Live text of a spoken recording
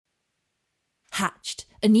Hatched,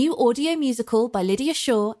 a new audio musical by Lydia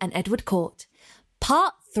Shaw and Edward Court.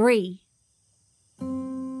 Part 3.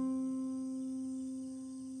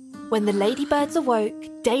 When the ladybirds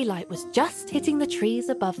awoke, daylight was just hitting the trees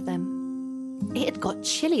above them. It had got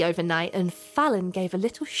chilly overnight and Fallon gave a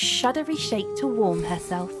little shuddery shake to warm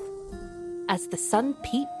herself. As the sun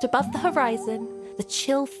peeped above the horizon, the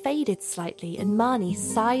chill faded slightly and Marnie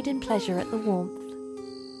sighed in pleasure at the warmth.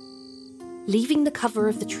 Leaving the cover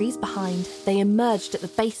of the trees behind, they emerged at the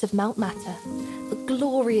base of Mount Matter, the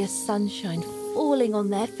glorious sunshine falling on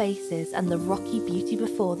their faces and the rocky beauty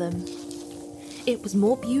before them. It was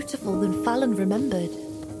more beautiful than Fallon remembered.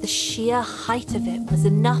 The sheer height of it was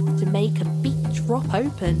enough to make a beach drop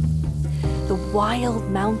open. The wild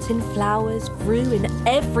mountain flowers grew in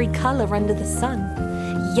every colour under the sun: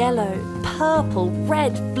 yellow, purple,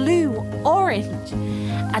 red, blue, orange,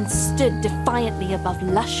 and stood defiantly above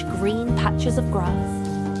lush green patches of grass.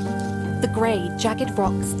 The grey, jagged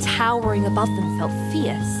rocks towering above them felt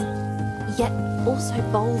fierce, yet also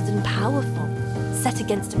bold and powerful, set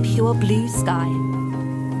against a pure blue sky.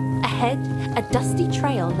 Ahead, a dusty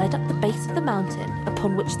trail led up the base of the mountain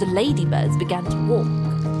upon which the ladybirds began to walk.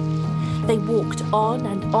 They walked on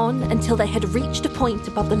and on until they had reached a point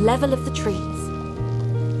above the level of the trees.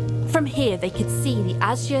 From here they could see the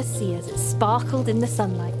azure sea as it sparkled in the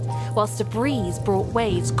sunlight, whilst a breeze brought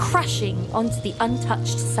waves crashing onto the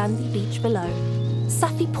untouched sandy beach below.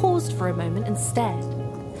 Safi paused for a moment and stared.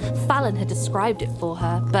 Fallon had described it for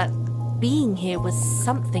her, but being here was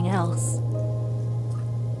something else.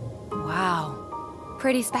 Wow.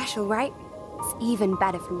 Pretty special, right? It's even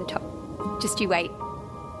better from the top. Just you wait.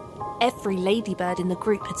 Every ladybird in the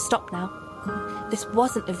group had stopped now. This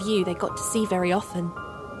wasn't a view they got to see very often.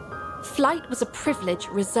 Flight was a privilege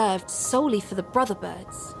reserved solely for the brother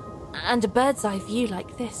birds, and a bird's eye view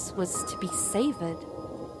like this was to be savoured.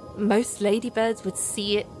 Most ladybirds would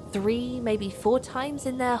see it 3, maybe 4 times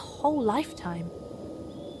in their whole lifetime.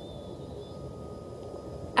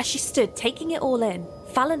 As she stood taking it all in,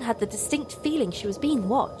 Fallon had the distinct feeling she was being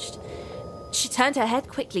watched. She turned her head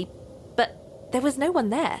quickly, but there was no one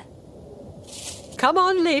there. Come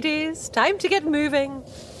on, ladies, time to get moving.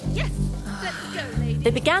 Yes, let's go, ladies. They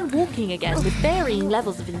began walking again with varying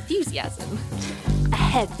levels of enthusiasm.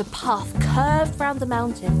 Ahead, the path curved round the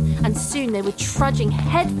mountain, and soon they were trudging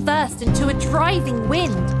headfirst into a driving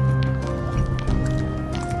wind.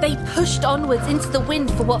 They pushed onwards into the wind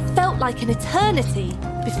for what felt like an eternity,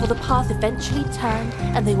 before the path eventually turned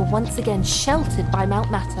and they were once again sheltered by Mount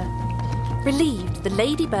Matter. Relieved, the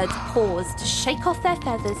ladybirds paused to shake off their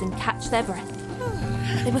feathers and catch their breath.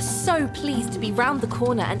 They were so pleased to be round the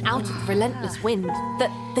corner and out of the relentless wind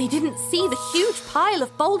that they didn't see the huge pile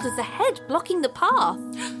of boulders ahead blocking the path.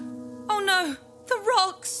 Oh no, the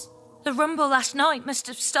rocks! The rumble last night must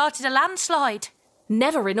have started a landslide.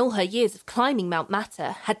 Never in all her years of climbing Mount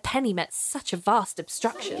Matter had Penny met such a vast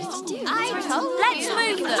obstruction. Let's move them.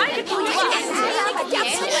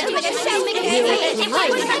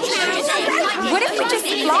 What if we just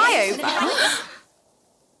fly over?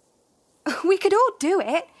 We could all do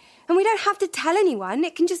it, and we don't have to tell anyone.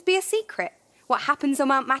 It can just be a secret. What happens on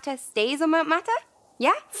Mount Matter stays on Mount Matter?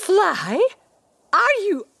 Yeah? Fly? Are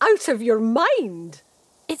you out of your mind?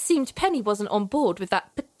 It seemed Penny wasn't on board with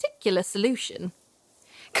that particular solution.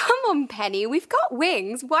 Come on, Penny, we've got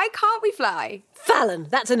wings. Why can't we fly? Fallon,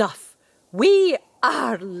 that's enough. We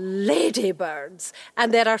are ladybirds,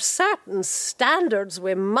 and there are certain standards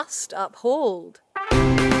we must uphold.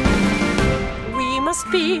 We must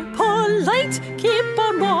be polite, keep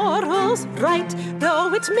our morals right.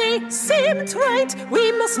 Though it may seem trite,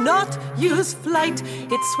 we must not use flight.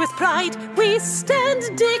 It's with pride we stand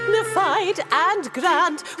dignified and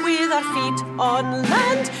grand, with our feet on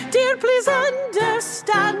land. Dear, please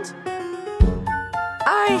understand.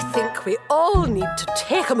 I think we all need to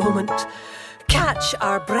take a moment, catch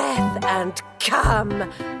our breath and calm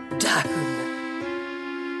down.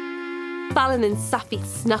 Fallon and Safi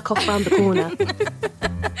snuck off round the corner.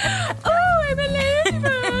 Oh, I'm a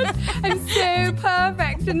ladybird. I'm so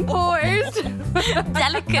perfect and poised.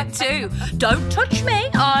 Delicate too. Don't touch me,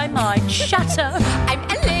 I might shatter. I'm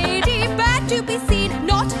a ladybird to be seen,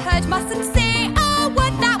 not heard, mustn't say a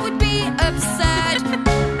word that would be absurd.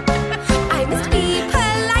 I must be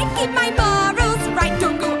polite, keep my morals right,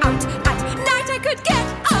 don't go out at night, I could get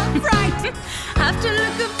a fright. Have to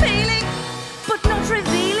look appealing, but not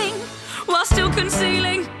revealing, while still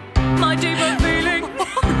concealing my deeper feeling.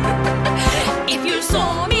 If you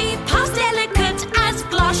saw me pass delicate as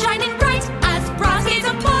glass, shining bright as brass, gaze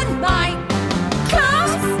upon my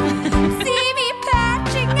class. See me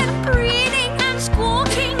patching and preening and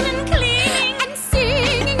squawking and cleaning and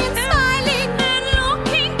singing and smiling and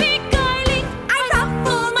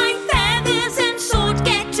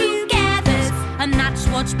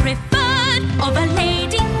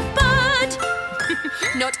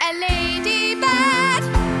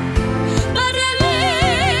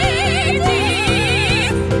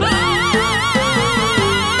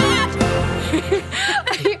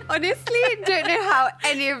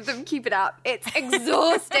keep it up. It's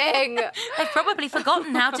exhausting. They've probably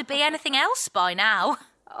forgotten how to be anything else by now.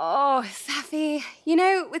 Oh, Safi,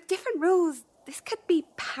 with different rules, this could be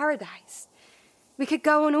paradise. We could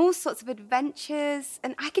go on all sorts of adventures,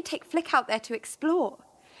 and I could take Flick out there to explore.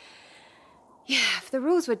 Yeah, if the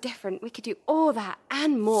rules were different, we could do all that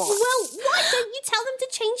and more. Well, why don't you tell them to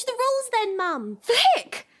change the rules then, Mum?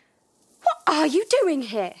 Flick! What are you doing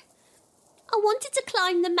here? I wanted to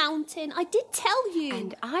climb the mountain. I did tell you.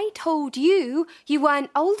 And I told you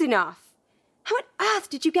weren't old enough. How on earth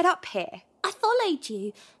did you get up here? I followed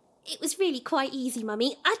you. It was really quite easy,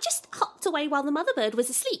 Mummy. I just hopped away while the mother bird was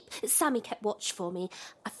asleep. Sammy kept watch for me.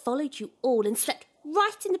 I followed you all and slept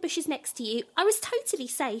right in the bushes next to you. I was totally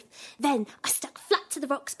safe. Then I stuck flat to the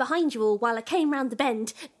rocks behind you all while I came round the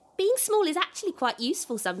bend. Being small is actually quite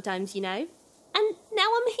useful sometimes, And now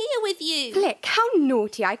I'm here with you. Flick, how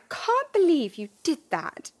naughty. I can't believe you did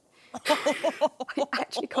that. I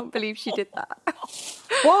actually can't believe she did that.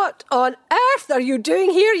 What on earth are you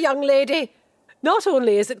doing here, young lady? Not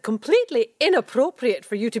only is it completely inappropriate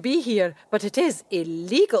for you to be here, but it is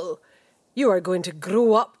illegal. You are going to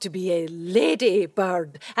grow up to be a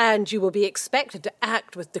ladybird, and you will be expected to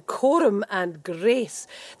act with decorum and grace.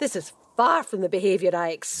 This is far from the behaviour I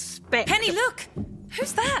expect. Penny, look!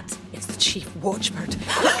 Who's that? It's the chief watchbird.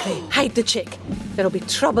 Quickly, hide the chick. There'll be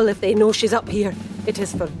trouble if they know she's up here. It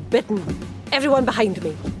is forbidden. Everyone behind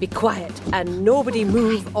me, be quiet, and nobody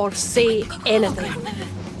move or say anything.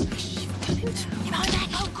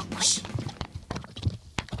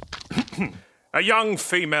 A young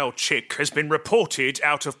female chick has been reported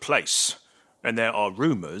out of place, and there are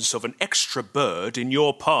rumours of an extra bird in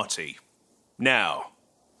your party. Now,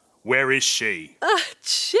 where is she? A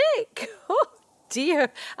chick? Oh,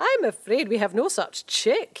 dear. I'm afraid we have no such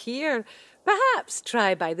chick here. Perhaps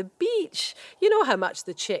try by the beach. You know how much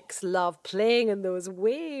the chicks love playing in those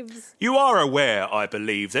waves. You are aware, I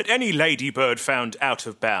believe, that any ladybird found out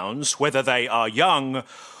of bounds, whether they are young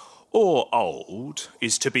or old,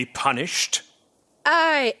 is to be punished?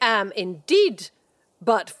 I am indeed.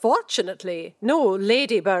 But fortunately, no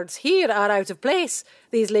ladybirds here are out of place.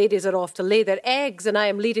 These ladies are off to lay their eggs, and I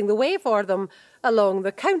am leading the way for them along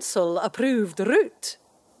the council-approved route.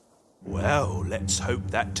 Well, let's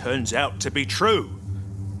hope that turns out to be true.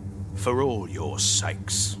 For all your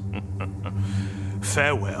sakes.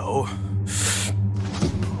 Farewell.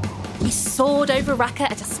 He soared over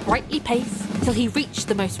Raka at a sprightly pace till he reached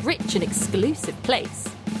the most rich and exclusive place.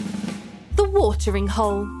 The watering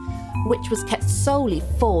hole, which was kept solely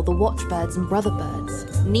for the watchbirds and brother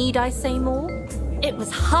birds. Need I say more? It was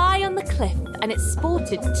high on the cliff, and it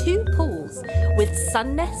sported 2 pools with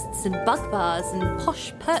sun nests and bug bars and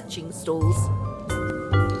posh perching stalls.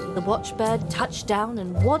 The watchbird touched down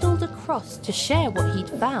and waddled across to share what he'd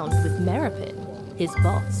found with Merripin, his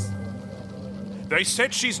boss. They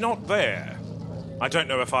said she's not there. I don't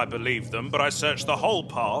know if I believe them, but I searched the whole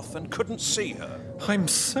path and couldn't see her. I'm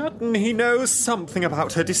certain he knows something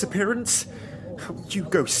about her disappearance. You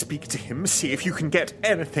go speak to him, see if you can get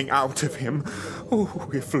anything out of him. Oh,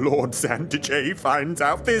 if Lord Xanderjay finds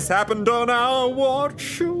out this happened on our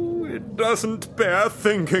watch, it doesn't bear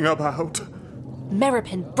thinking about.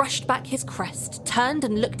 Merripin brushed back his crest, turned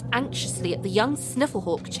and looked anxiously at the young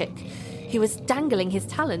Snifflehawk chick, who was dangling his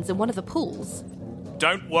talons in one of the pools.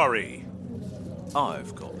 Don't worry.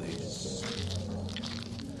 I've got this.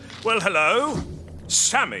 Well, hello.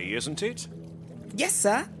 Sammy, isn't it? Yes,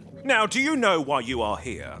 sir. Now, do you know why you are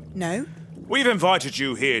here? No. We've invited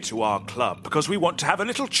you here to our club because we want to have a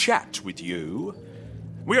little chat with you.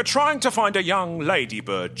 We are trying to find a young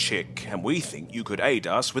ladybird chick, and we think you could aid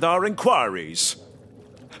us with our inquiries.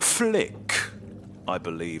 Flick, I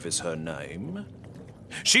believe is her name.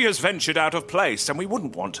 She has ventured out of place, and we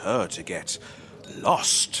wouldn't want her to get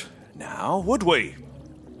lost now, would we?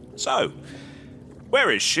 So,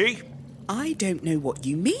 where is she? I don't know what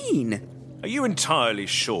you mean. Are you entirely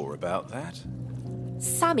sure about that?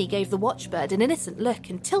 Sammy gave the watchbird an innocent look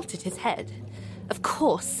and tilted his head. Of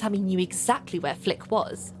course, Sammy knew exactly where Flick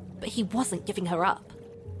was, but he wasn't giving her up.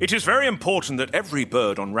 It is very important that every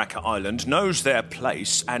bird on Raka Island knows their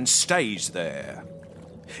place and stays there.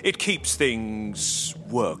 It keeps things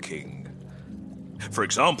working. For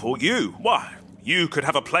example, you could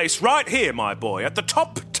have a place right here, my boy, at the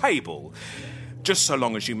top table, just so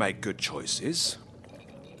long as you make good choices.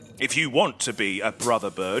 If you want to be a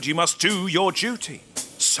brother bird, you must do your duty.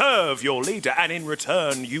 Serve your leader, and in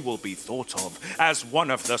return you will be thought of as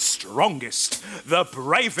one of the strongest, the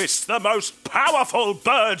bravest, the most powerful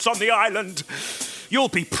birds on the island. You'll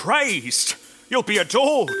be praised, you'll be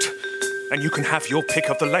adored, and you can have your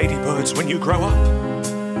pick of the ladybirds when you grow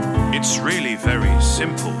up. It's really very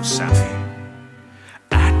simple, Sammy.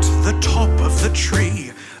 At the top of the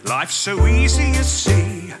tree, life's so easy, you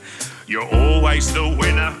see. You're always the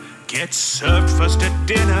winner. Get served first at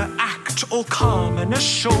dinner. Act all calm and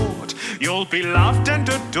assured. You'll be loved and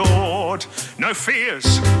adored. No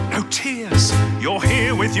fears, no tears. You're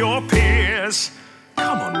here with your peers.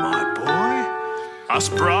 Come on, my boy. Us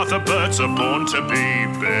brother birds are born to be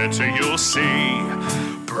better, you'll see.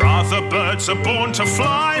 Brother birds are born to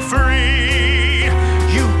fly free.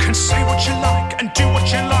 You can say what you like and do what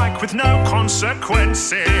you like with no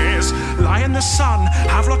consequences. Lie in the sun,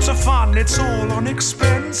 have lots of fun, it's all on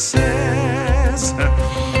expenses.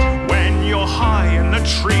 When you're high in the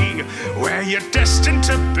tree, where you're destined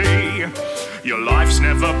to be, your life's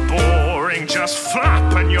never boring, just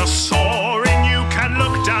flap and you're soaring. You can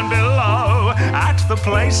look down below at the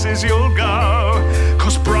places you'll go,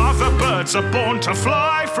 'cause brother birds are born to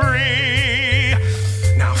fly free.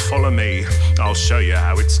 Now follow me, I'll show you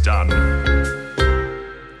how it's done.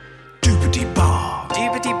 Doobity-bar,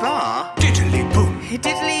 Doobity-bar, diddly-boom,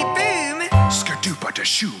 diddly-boom,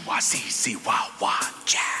 skadooba-da-shoo-wah-zee-zee-wah-wah,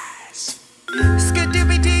 jazz.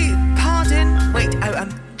 skadooby-doo, pardon, wait,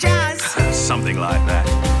 jazz. Something like that.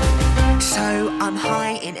 So I'm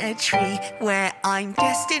high in a tree where I'm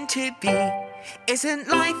destined to be. Isn't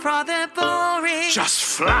life rather boring? Just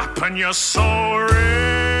flap and you're soaring.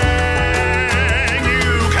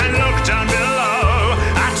 You can look down below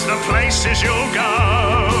at the places you'll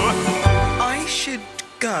go. I should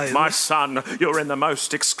go. My son, you're in the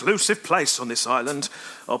most exclusive place on this island.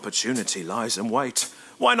 Opportunity lies in wait.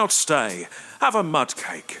 Why not stay? Have a mud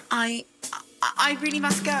cake. I really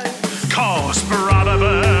must go. 'Cause brother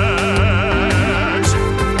birds,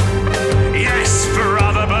 yes,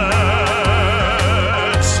 brother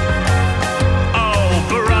birds. Oh,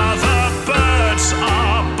 brother birds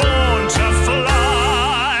are born to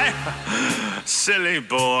fly. Silly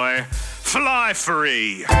boy, fly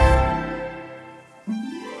free.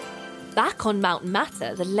 Back on Mount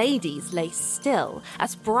Matter, the ladies lay still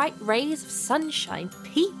as bright rays of sunshine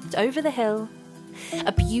peeped over the hill.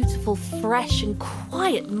 A beautiful, fresh and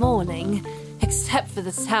quiet morning, except for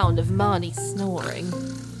the sound of Marnie snoring.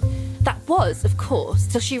 That was, of course,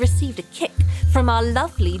 till she received a kick from our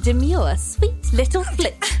lovely, demure, sweet little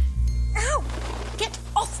Flip. Ow! Get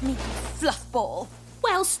off me, you fluff ball.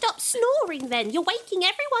 Well, stop snoring then. You're waking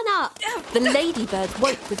everyone up. The ladybird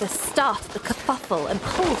woke with a start at the kerfuffle and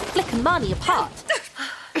pulled Flick and Marnie apart.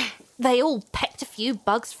 They all pecked a few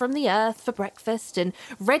bugs from the earth for breakfast and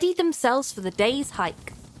readied themselves for the day's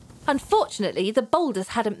hike. Unfortunately, the boulders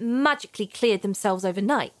hadn't magically cleared themselves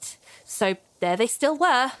overnight, so there they still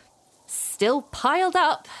were, still piled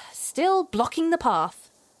up, still blocking the path.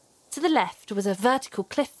 To the left was a vertical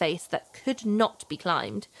cliff face that could not be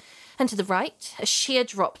climbed, and to the right, a sheer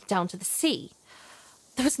drop down to the sea.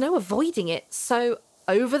 There was no avoiding it, so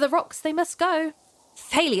over the rocks they must go.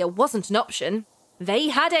 Failure wasn't an option. They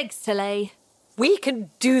had eggs to lay. We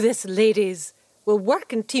can do this, ladies. We'll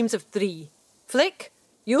work in teams of 3. Flick,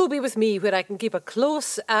 you'll be with me where I can keep a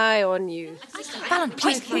close eye on you. Fallon,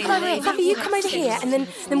 please, we'll come over here. Fluffy, you come over here, and then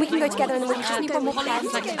we can go together, and then we can just need one more friend.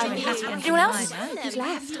 Anyone else? Who's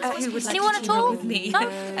left? Anyone at all?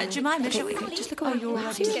 No? Jemima, shall we Just look away.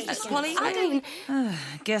 Polly?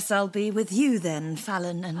 Guess I'll be with you then,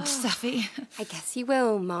 Fallon and Safi. I guess you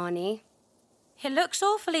will, Marnie. It looks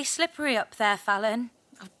awfully slippery up there, Fallon.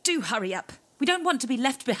 Oh, do hurry up. We don't want to be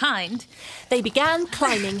left behind. They began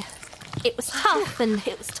climbing. It was tough and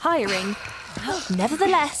it was tiring.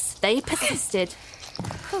 Nevertheless, they persisted.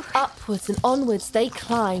 Upwards and onwards they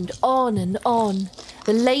climbed, on and on.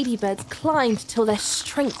 The ladybirds climbed till their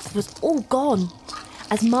strength was all gone.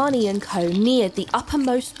 As Marnie and Co. neared the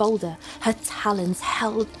uppermost boulder, her talons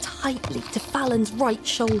held tightly to Fallon's right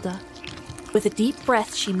shoulder. With a deep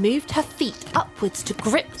breath, she moved her feet upwards to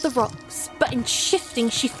grip the rocks, but in shifting,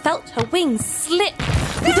 she felt her wings slip.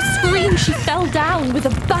 With a scream, she fell down with a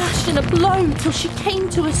bash and a blow till she came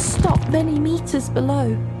to a stop many meters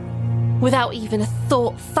below. Without even a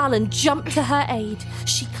thought, Fallon jumped to her aid.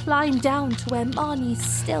 She climbed down to where Marnie's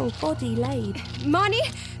still body laid.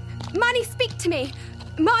 Marnie, speak to me.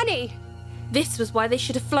 Marnie! This was why they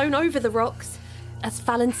should have flown over the rocks. As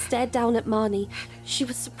Fallon stared down at Marnie, she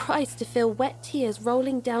was surprised to feel wet tears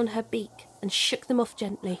rolling down her beak and shook them off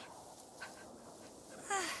gently.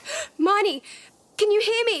 Marnie, can you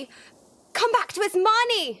hear me? Come back to us,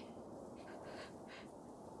 Marnie!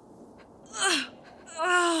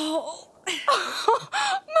 Oh.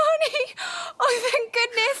 Marnie! Oh, thank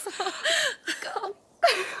goodness! God.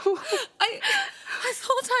 I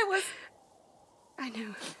thought I was... I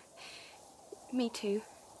know. Me too.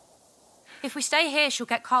 If we stay here, she'll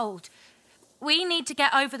get cold. We need to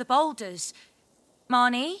get over the boulders.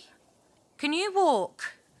 Marnie, can you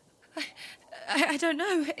walk? I don't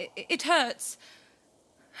know. It hurts.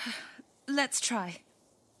 Let's try.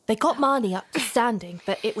 They got Marnie up to standing,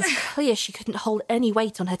 but it was clear she couldn't hold any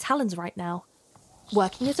weight on her talons right now.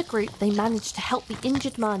 Working as a group, they managed to help the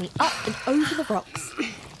injured Marnie up and over the rocks.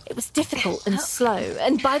 It was difficult and slow,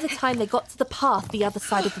 and by the time they got to the path the other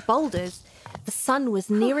side of the boulders, the sun was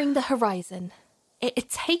nearing the horizon. It had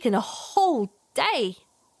taken a whole day.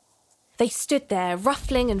 They stood there,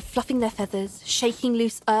 ruffling and fluffing their feathers, shaking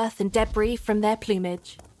loose earth and debris from their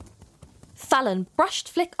plumage. Fallon brushed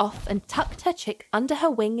Flick off and tucked her chick under her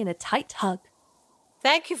wing in a tight hug.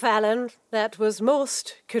 Thank you, Fallon. That was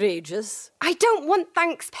most courageous. I don't want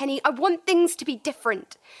thanks, Penny. I want things to be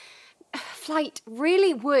different. Flight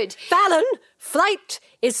really would. Fallon, flight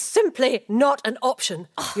is simply not an option.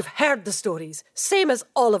 You've heard the stories, same as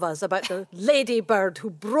all of us, about the ladybird who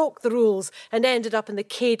broke the rules and ended up in the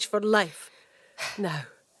cage for life. Now,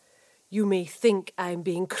 you may think I'm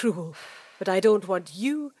being cruel, but I don't want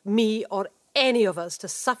you, me, or any of us to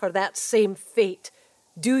suffer that same fate.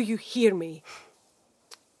 Do you hear me?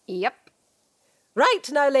 Yep. Right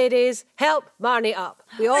now, ladies, help Marnie up.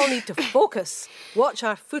 We all need to focus, watch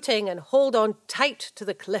our footing and hold on tight to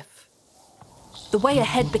the cliff. The way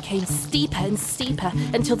ahead became steeper and steeper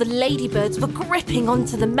until the ladybirds were gripping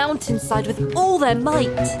onto the mountainside with all their might.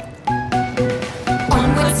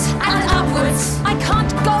 Onwards and upwards, I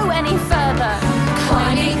can't go any further.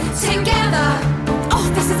 Climbing together.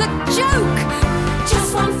 Oh, this is a joke.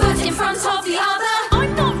 Just one foot in front of the other.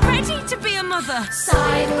 I'm not ready to be a mother.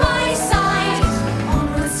 Side by side.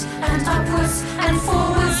 Onwards and upwards and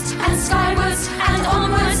forwards and skywards and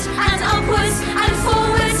onwards and upwards and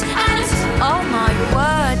forwards and... Oh my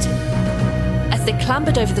word! As they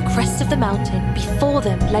clambered over the crest of the mountain, before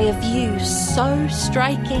them lay a view so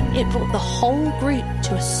striking it brought the whole group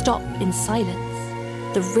to a stop in silence.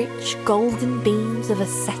 The rich golden beams of a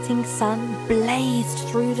setting sun blazed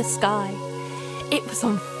through the sky. It was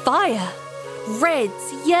on fire.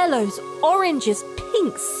 Reds, yellows, oranges,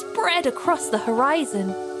 pinks spread across the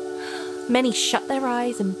horizon. Many shut their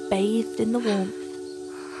eyes and bathed in the warmth.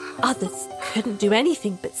 Others couldn't do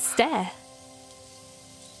anything but stare.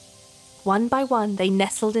 One by one, they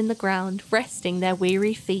nestled in the ground, resting their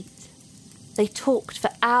weary feet. They talked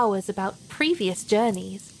for hours about previous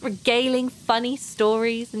journeys, regaling funny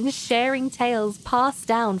stories and sharing tales passed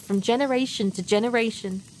down from generation to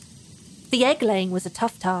generation. The egg-laying was a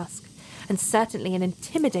tough task, and certainly an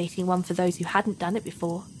intimidating one for those who hadn't done it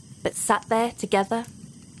before. But sat there together,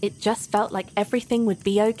 it just felt like everything would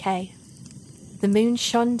be okay. The moon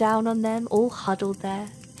shone down on them, all huddled there.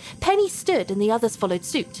 Penny stood and the others followed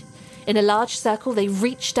suit. In a large circle, they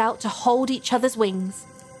reached out to hold each other's wings.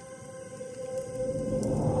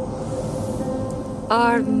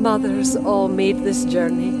 Our mothers all made this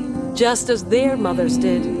journey, just as their mothers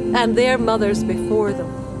did, and their mothers before them.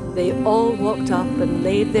 They all walked up and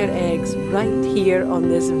laid their eggs right here on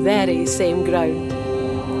this very same ground.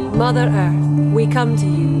 Mother Earth, we come to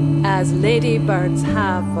you, as ladybirds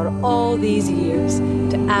have for all these years,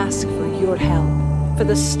 to ask for your help, for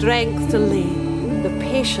the strength to lay, the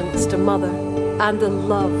patience to mother, and the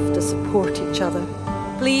love to support each other.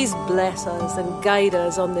 Please bless us and guide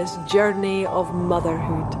us on this journey of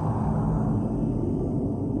motherhood.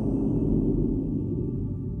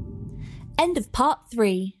 End of part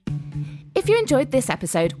 3. If you enjoyed this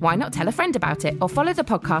episode, why not tell a friend about it or follow the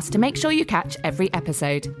podcast to make sure you catch every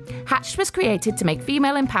episode. Hatched was created to make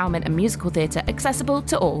female empowerment and musical theatre accessible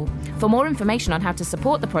to all. For more information on how to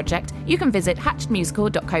support the project, you can visit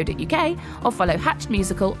hatchedmusical.co.uk or follow Hatched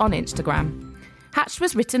Musical on Instagram. Hatched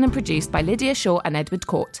was written and produced by Lydia Shaw and Edward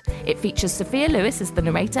Court. It features Sophia Lewis as the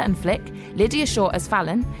narrator and Flick, Lydia Shaw as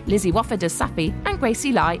Fallon, Lizzie Wofford as Safi, and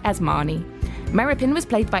Gracie Lai as Marnie. Merripin was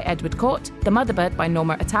played by Edward Court, the Motherbird by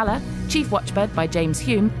Norma Atala, Chief Watchbird by James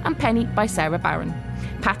Hume, and Penny by Sarah Barron.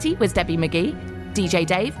 Patty was Debbie McGee, DJ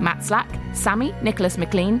Dave, Matt Slack, Sammy, Nicholas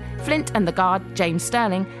McLean, Flint and the Guard, James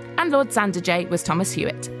Sterling, and Lord Sanderjay was Thomas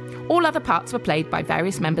Hewitt. All other parts were played by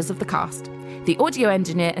various members of the cast. The audio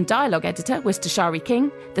engineer and dialogue editor was Tashari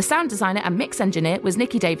King. The sound designer and mix engineer was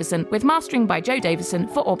Nikki Davison, with mastering by Joe Davison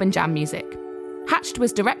for Auburn Jam Music. Hatched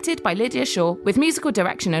was directed by Lydia Shaw, with musical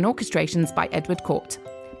direction and orchestrations by Edward Court.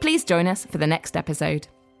 Please join us for the next episode.